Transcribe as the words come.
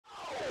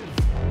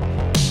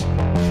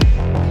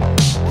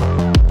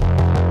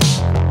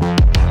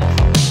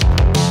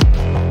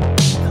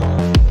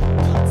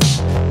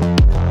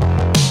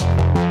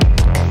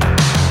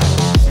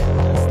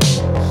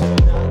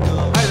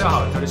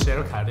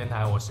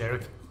是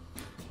Erik。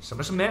什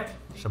么是 man？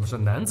 什么是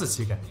男子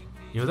气概？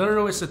有的人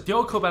认为是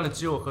雕刻般的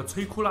肌肉和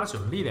摧枯拉朽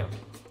的力量，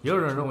也有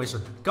人认为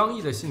是刚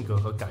毅的性格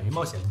和敢于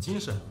冒险的精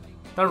神。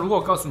但如果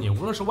我告诉你，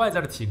无论是外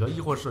在的体格，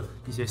亦或是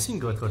一些性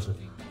格特质，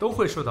都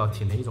会受到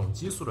体内一种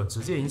激素的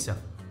直接影响，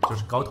就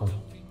是睾酮。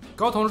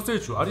睾酮是最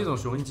主要的一种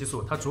雄性激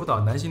素，它主导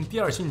男性第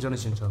二性征的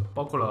形成，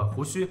包括了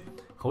胡须、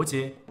喉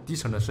结、低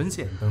沉的声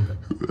线等等。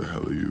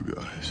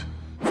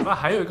此外，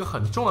还有一个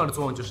很重要的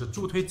作用，就是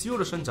助推肌肉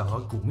的生长和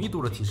骨密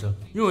度的提升。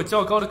拥有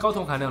较高的睾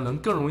酮含量，能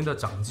更容易的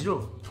长肌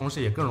肉，同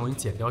时也更容易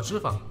减掉脂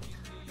肪。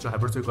这还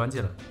不是最关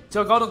键的，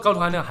较高的睾酮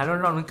含量还能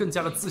让人更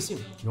加的自信、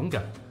勇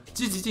敢、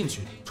积极进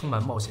取，充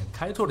满冒险、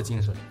开拓的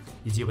精神，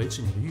以及维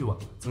持你的欲望，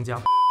增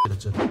加的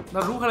质量。那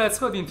如何来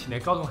测定体内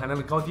睾酮含量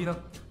的高低呢？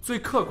最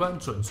客观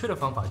准确的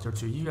方法就是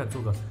去医院做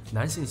个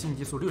男性性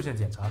激素6项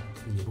检查，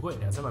也不贵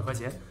，200-300块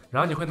钱。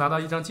然后你会拿到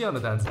一张这样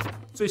的单子，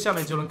最下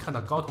面就能看到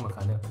睾酮的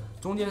含量，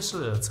中间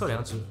是测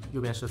量值，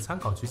右边是参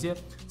考区间。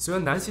随着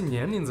男性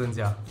年龄增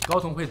加，睾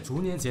酮会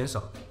逐年减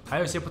少，还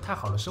有一些不太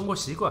好的生活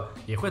习惯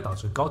也会导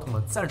致睾酮的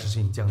暂时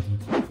性降低。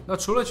那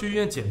除了去医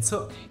院检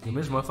测，有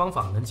没有什么方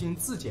法能进行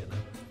自检呢？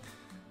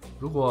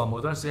如果某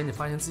段时间你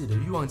发现自己的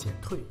欲望减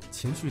退、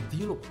情绪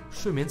低落、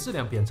睡眠质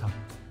量变差、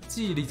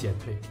记忆力减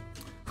退，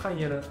汗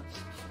液呢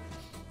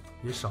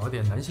也少了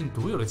点男性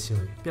独有的气味，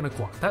变得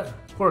寡淡，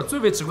或者最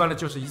为直观的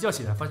就是一觉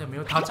醒来发现没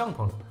有搭帐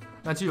篷了，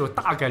那就有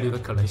大概率的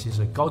可能性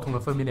是睾酮的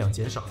分泌量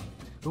减少。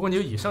如果你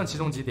有以上其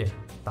中几点，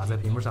打在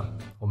屏幕上，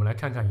我们来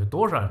看看有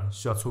多少人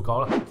需要促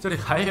睾了。这里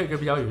还有一个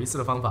比较有意思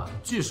的方法，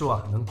据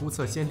说能估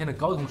测先天的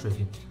睾酮水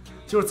平，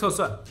就是测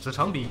算直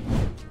肠比，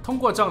通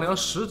过丈量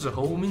食指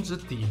和无名指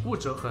底部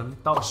折痕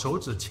到手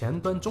指前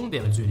端中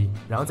点的距离，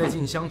然后再进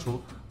行相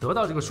除，得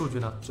到这个数据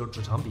呢就是直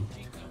肠比。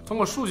通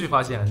过数据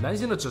发现，男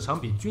性的直肠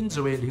比均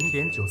值为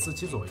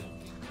0.947左右。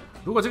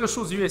如果这个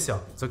数字越小，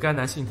则该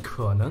男性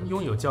可能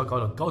拥有较高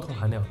的睾酮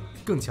含量、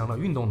更强的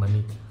运动能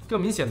力、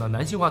更明显的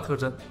男性化特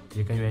征，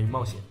也更愿意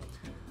冒险。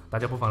大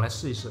家不妨来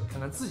试一试，看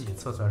看自己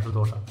测出来是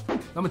多少。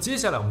那么接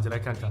下来我们就来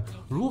看看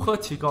如何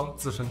提高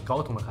自身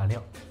睾酮的含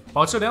量。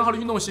保持良好的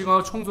运动习惯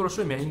和充足的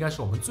睡眠，应该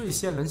是我们最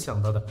先能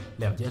想到的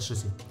2件事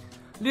情。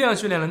力量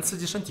训练能刺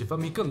激身体分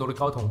泌更多的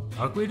睾酮，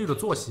而规律的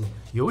作息，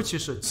尤其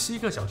是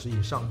7个小时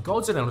以上高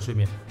质量的睡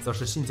眠，则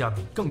是性价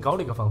比更高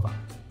的一个方法。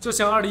这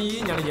项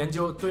2011年的研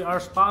究对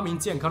28名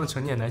健康的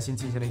成年男性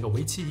进行了一个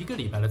为期1个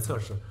礼拜的测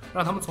试，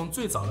让他们从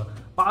最早的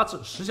8至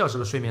10小时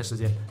的睡眠时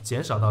间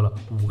减少到了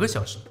5个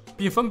小时，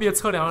并分别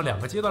测量了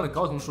2个阶段的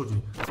睾酮数据。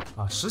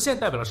实线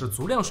代表的是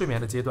足量睡眠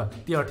的阶段，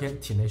第2天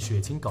体内血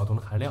清睾酮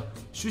的含量；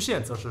虚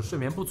线则是睡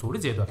眠不足的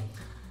阶段。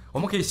我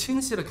们可以清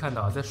晰地看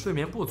到，在睡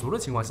眠不足的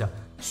情况下，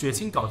血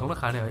清睾酮的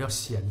含量要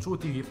显著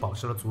低于保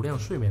持了足量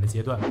睡眠的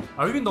阶段。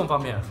而运动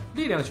方面，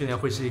力量训练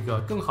会是一个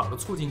更好的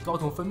促进睾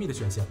酮分泌的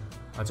选项。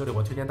这里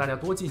我推荐大家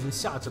多进行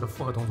下肢的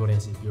复合动作练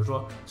习，比如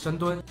说深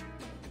蹲、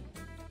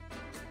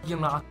硬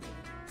拉、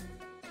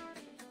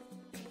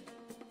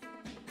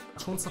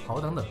冲刺跑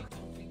等等。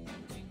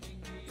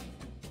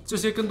这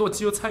些更多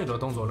肌肉参与的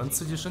动作能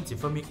刺激身体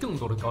分泌更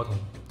多的睾酮，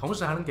同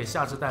时还能给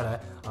下肢带来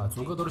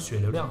足够多的血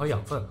流量和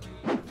养分。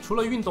除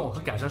了运动和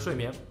改善睡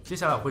眠，接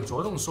下来我会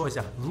着重说一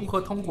下如何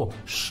通过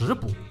食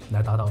补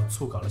来达到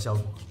促睾的效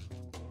果。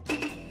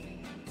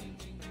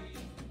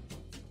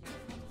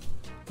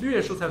绿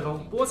叶蔬菜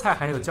中，菠菜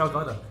含有较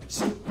高的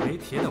锌、镁、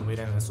铁等微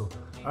量元素，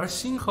而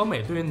锌和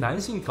镁对于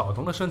男性睾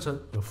酮的生成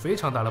有非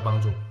常大的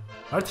帮助，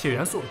而铁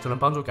元素则能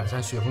帮助改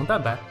善血红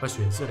蛋白和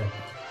血质量。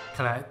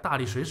看来大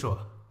力水手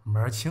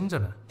门儿清着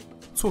呢。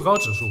促睾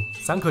指数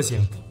3颗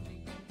星。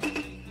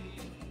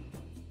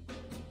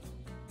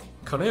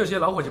可能有些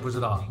老伙计不知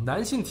道，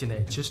男性体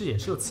内其实也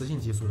是有雌性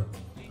激素的，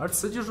而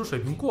雌激素水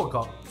平过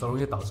高，则容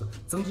易导致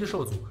增肌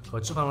受阻和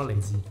脂肪的累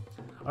积。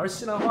而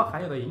西兰花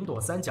含有的吲哚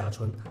3甲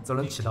醇则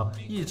能起到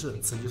抑制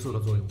雌激素的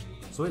作用，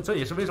所以这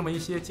也是为什么一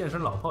些健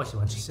身老炮喜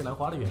欢吃西兰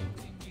花的原因。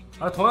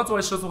而同样作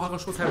为食素花和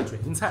蔬菜的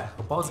卷心菜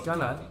和孢子甘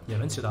蓝也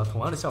能起到同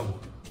样的效果。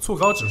促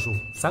睾指数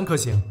3颗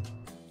星。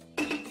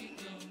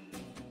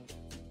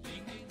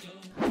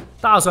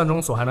大蒜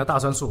中所含的大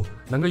蒜素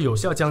能够有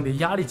效降低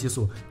压力激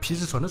素皮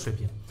质醇的水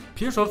平，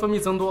皮质醇分泌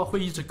增多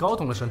会抑制睾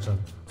酮的生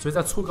成，所以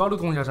在促睾的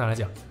功效上来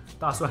讲，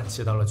大蒜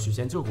起到了曲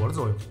线救国的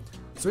作用。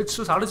所以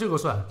吃啥都救个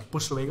蒜不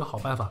失为一个好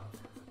办法。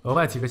额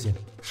外提个醒，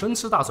生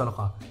吃大蒜的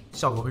话，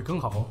效果会更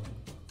好哦。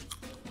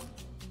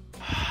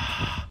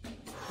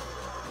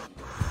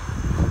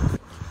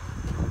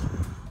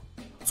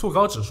促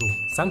睾指数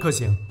3颗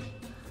星。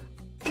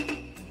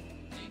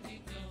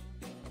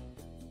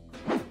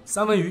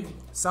三文鱼，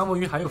三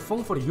文鱼含有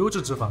丰富的优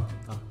质脂肪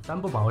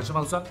单不饱和脂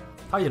肪酸，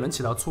它也能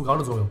起到促睾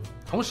的作用。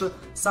同时，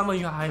三文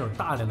鱼还含有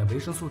大量的维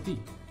生素 D，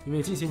 因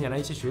为近些年来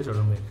一些学者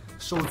认为，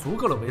摄入足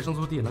够的维生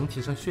素 D 能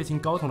提升血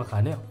清睾酮的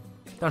含量，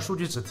但数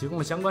据只提供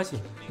了相关性，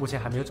目前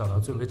还没有找到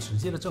最为直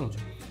接的证据。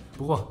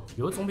不过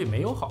有总比没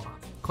有好啊！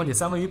况且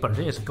三文鱼本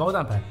身也是高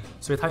蛋白，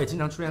所以它也经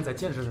常出现在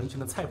健身人群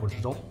的菜谱之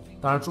中。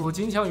当然，诸如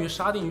金枪鱼、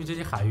沙丁鱼这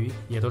些海鱼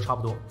也都差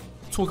不多。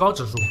促睾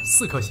指数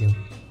4颗星。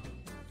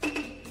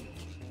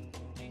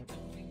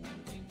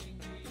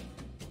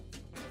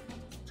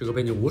这个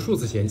被你无数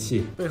次嫌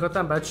弃、被和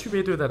蛋白区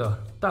别对待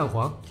的蛋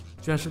黄，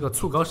居然是个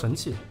促高神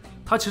器。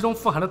它其中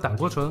富含的胆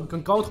固醇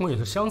跟睾酮也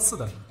是相似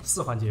的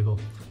4环结构，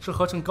是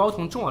合成睾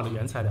酮重要的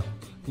原材料。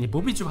你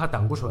不必惧怕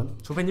胆固醇，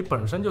除非你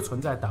本身就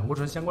存在胆固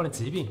醇相关的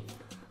疾病。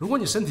如果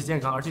你身体健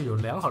康，而且有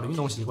良好的运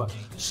动习惯，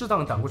适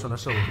当胆固醇的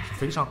摄入是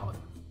非常好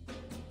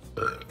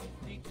的。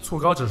促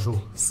高指数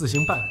4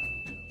星半。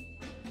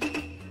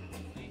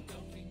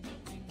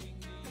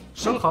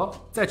生蚝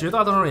在绝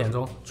大多数人眼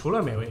中，除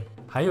了美味，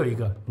还有一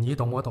个你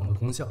懂我懂的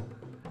功效。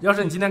要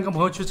是你今天跟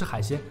朋友去吃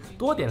海鲜，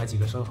多点了几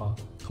个生蚝，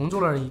同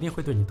桌的人一定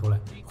会对你投来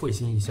会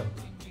心一笑，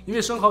因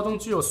为生蚝中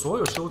具有所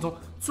有食物中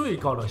最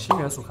高的锌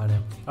元素含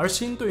量，而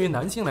锌对于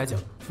男性来讲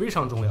非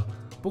常重要，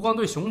不光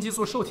对雄激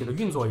素受体的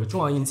运作有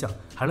重要影响，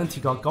还能提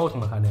高睾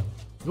酮的含量。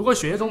如果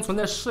血液中存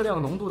在适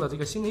量浓度的这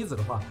个锌离子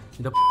的话，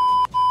你的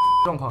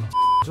状况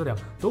质量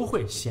都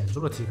会显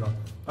著的提高，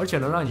而且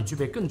能让你具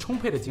备更充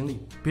沛的精力。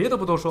别的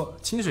不多说，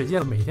清水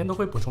健每天都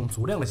会补充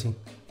足量的锌，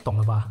懂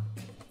了吧？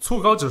促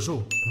高指数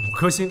5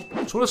颗星。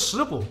除了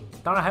食补，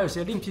当然还有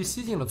些另辟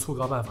蹊径的促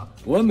高办法。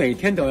我每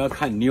天都要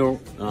看妞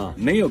啊，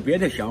没有别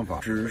的想法，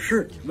只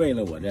是为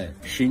了我的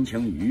心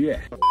情愉悦。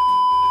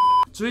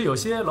至于有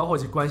些老伙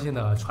计关心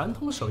的传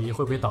统手艺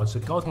会不会导致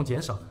睾酮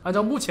减少，按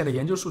照目前的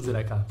研究数据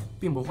来看，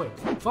并不会。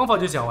方法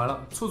就讲完了，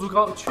促足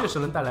高确实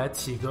能带来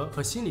体格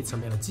和心理层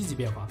面的积极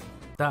变化，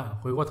但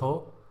回过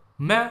头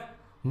 ，man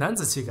男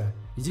子气概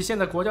以及现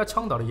在国家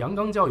倡导的阳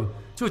刚教育，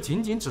就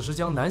仅仅只是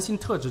将男性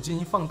特质进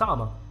行放大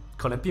吗？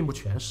可能并不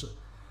全是。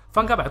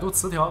翻开百度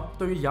词条，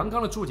对于阳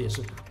刚的注解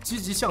是：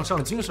积极向上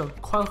的精神，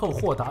宽厚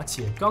豁达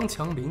且刚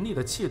强凌厉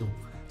的气度，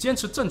坚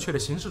持正确的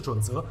行事准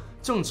则，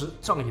正直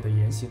仗义的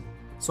言行。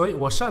所以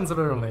我擅自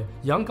的认为，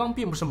阳刚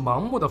并不是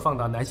盲目的放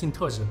大男性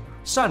特质，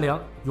善良、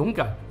勇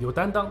敢、有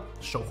担当，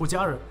守护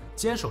家人，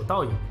坚守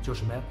道义就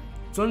是 man，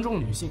 尊重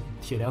女性，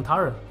体谅他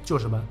人就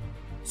是 man。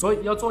所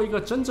以要做一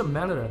个真正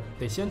man 的人，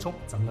得先从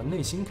咱们的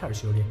内心开始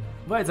修炼，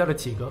外在的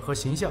体格和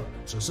形象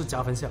只是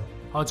加分项。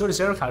好，这里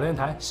是 Erik 凯电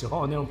台，喜欢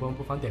我内容的朋友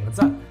不妨点个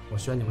赞，我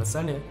需要你们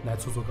3连来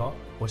促高。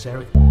我是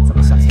Erik，咱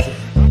们下期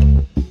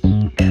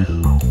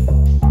见。